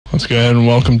Let's go ahead and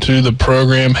welcome to the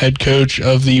program head coach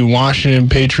of the Washington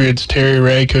Patriots, Terry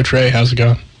Ray. Coach Ray, how's it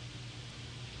going?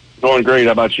 Going great.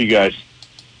 How about you guys?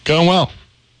 Going well.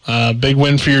 Big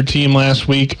win for your team last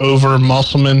week over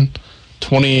Musselman,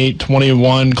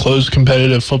 28-21, close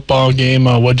competitive football game.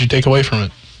 What'd you take away from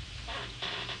it?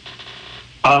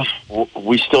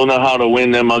 We still know how to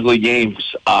win them ugly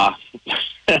games.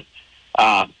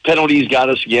 Penalties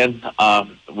got us again.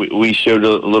 We showed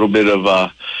a little bit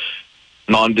of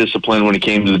non-discipline when it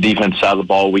came to the defense side of the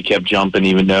ball. We kept jumping,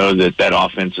 even though that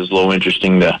offense is a little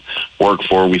interesting to work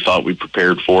for. We thought we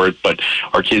prepared for it, but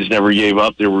our kids never gave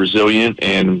up. They were resilient,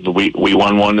 and we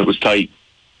won one that was tight.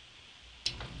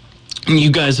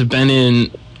 You guys have been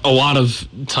in a lot of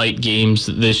tight games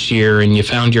this year, and you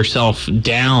found yourself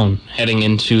down heading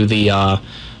into the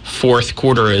fourth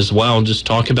quarter as well. Just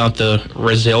talk about the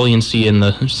resiliency and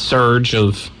the surge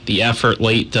of the effort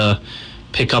late to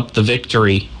pick up the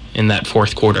victory in that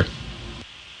fourth quarter.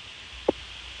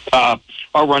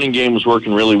 Our running game was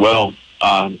working really well.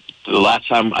 The last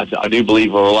time, I do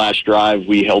believe our last drive,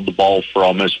 we held the ball for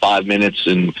almost 5 minutes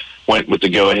and went with the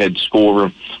go-ahead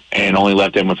score and only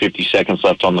left them with 50 seconds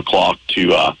left on the clock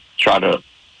to try to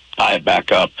tie it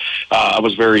back up. I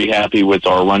was very happy with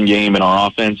our run game and our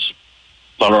offense.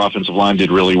 Thought our offensive line did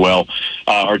really well.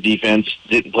 Our defense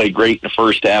didn't play great in the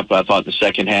first half, but I thought in the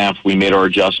second half we made our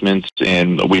adjustments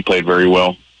and we played very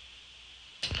well.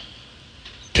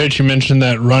 Coach, you mentioned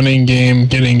that running game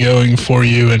getting going for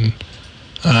you, and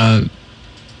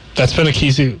that's been a key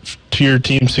to your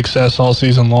team's success all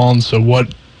season long. So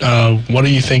what do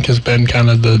you think has been kind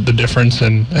of the difference,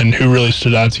 and who really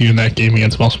stood out to you in that game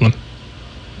against Musselman?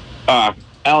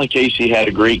 Alan Casey had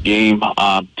a great game.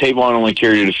 Tavon only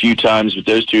carried it a few times, but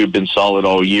those two have been solid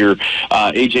all year.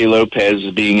 A.J.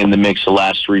 Lopez being in the mix the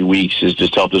last 3 weeks has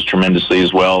just helped us tremendously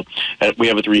as well. We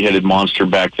have a three-headed monster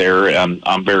back there.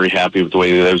 I'm very happy with the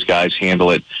way those guys handle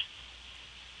it.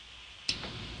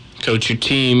 Coach, your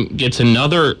team gets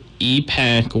another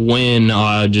EPAC win.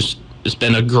 It's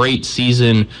been a great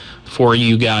season for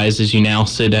you guys as you now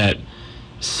sit at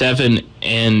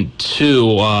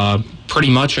 7-2. Pretty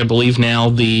much, I believe, now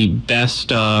the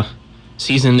best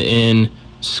season in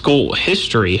school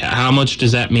history. How much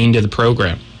does that mean to the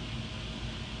program?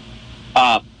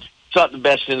 It's not the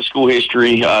best in school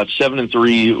history.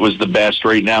 7-3 was the best.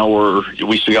 Right now,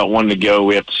 we still got one to go.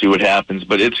 We have to see what happens,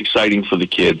 but it's exciting for the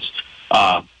kids.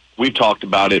 We've talked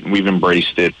about it and we've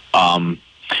embraced it.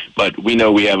 But we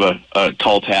know we have a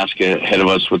tall task ahead of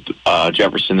us with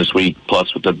Jefferson this week,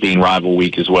 plus with it being rival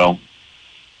week as well.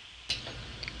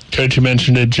 Coach, you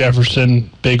mentioned it,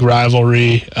 Jefferson, big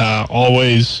rivalry,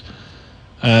 always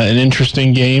an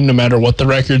interesting game no matter what the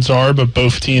records are, but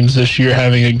both teams this year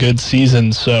having a good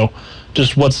season. So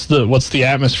just what's the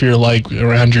atmosphere like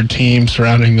around your team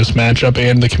surrounding this matchup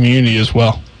and the community as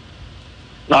well?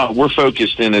 We're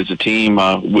focused in as a team.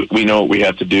 We know what we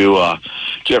have to do.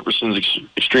 Jefferson's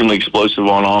extremely explosive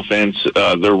on offense.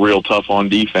 They're real tough on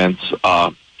defense.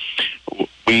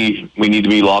 We need to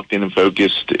be locked in and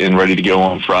focused and ready to go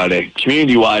on Friday.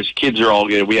 Community-wise, kids are all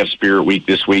good. We have Spirit Week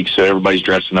this week, so everybody's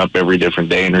dressing up every different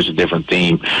day, and there's a different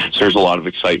theme. So there's a lot of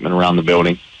excitement around the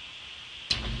building.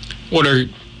 What are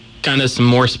kind of some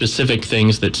more specific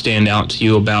things that stand out to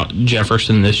you about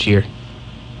Jefferson this year?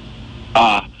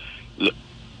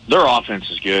 Their offense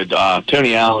is good.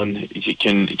 Tony Allen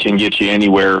can get you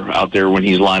anywhere out there when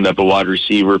he's lined up a wide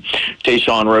receiver.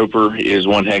 Tayshawn Roper is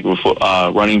one heck of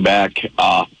a running back.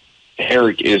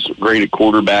 Herrick is great at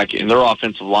quarterback, and their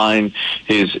offensive line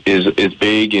is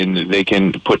big, and they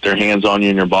can put their hands on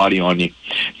you and their body on you.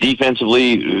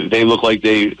 Defensively, they look like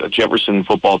a Jefferson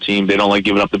football team. They don't like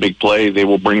giving up the big play. They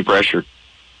will bring pressure.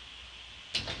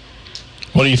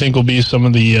 What do you think will be some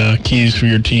of the keys for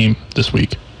your team this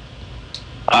week?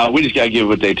 We just got to give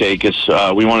what they take us.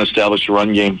 We want to establish a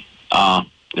run game.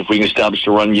 If we can establish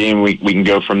a run game, we can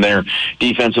go from there.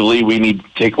 Defensively, we need to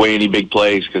take away any big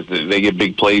plays because they get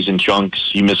big plays in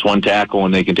chunks. You miss one tackle,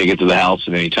 and they can take it to the house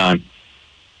at any time.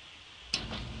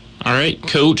 All right,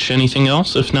 Coach, anything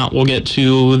else? If not, we'll get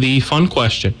to the fun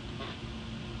question.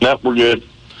 Nope, we're good.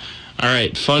 All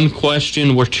right, fun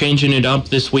question. We're changing it up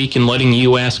this week and letting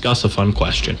you ask us a fun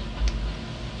question.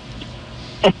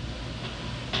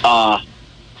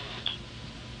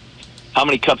 How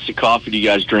many cups of coffee do you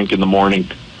guys drink in the morning?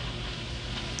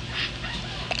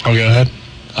 I'll go ahead.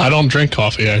 I don't drink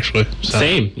coffee, actually. So.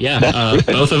 Same, yeah.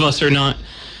 Both of us are not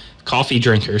coffee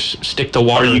drinkers. Stick to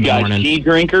water in the morning. Are you guys tea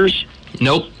drinkers?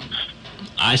 Nope.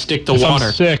 I stick to if water. If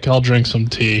I'm sick, I'll drink some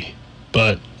tea,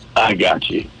 but... I got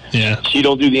you. Yeah. So you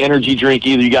don't do the energy drink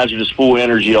either? You guys are just full of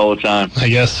energy all the time. I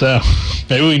guess so.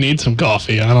 Maybe we need some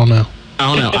coffee. I don't know.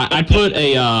 I don't know. I put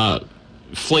a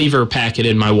flavor packet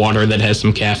in my water that has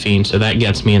some caffeine, so that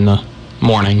gets me in the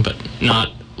morning, but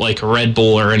not like a Red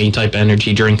Bull or any type of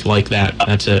energy drink like that.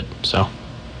 That's it. So.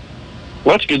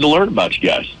 Well, that's good to learn about you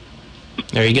guys.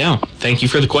 There you go. Thank you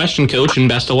for the question, Coach, and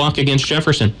best of luck against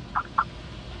Jefferson.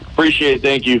 Appreciate it.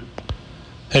 Thank you.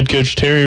 Head coach Terry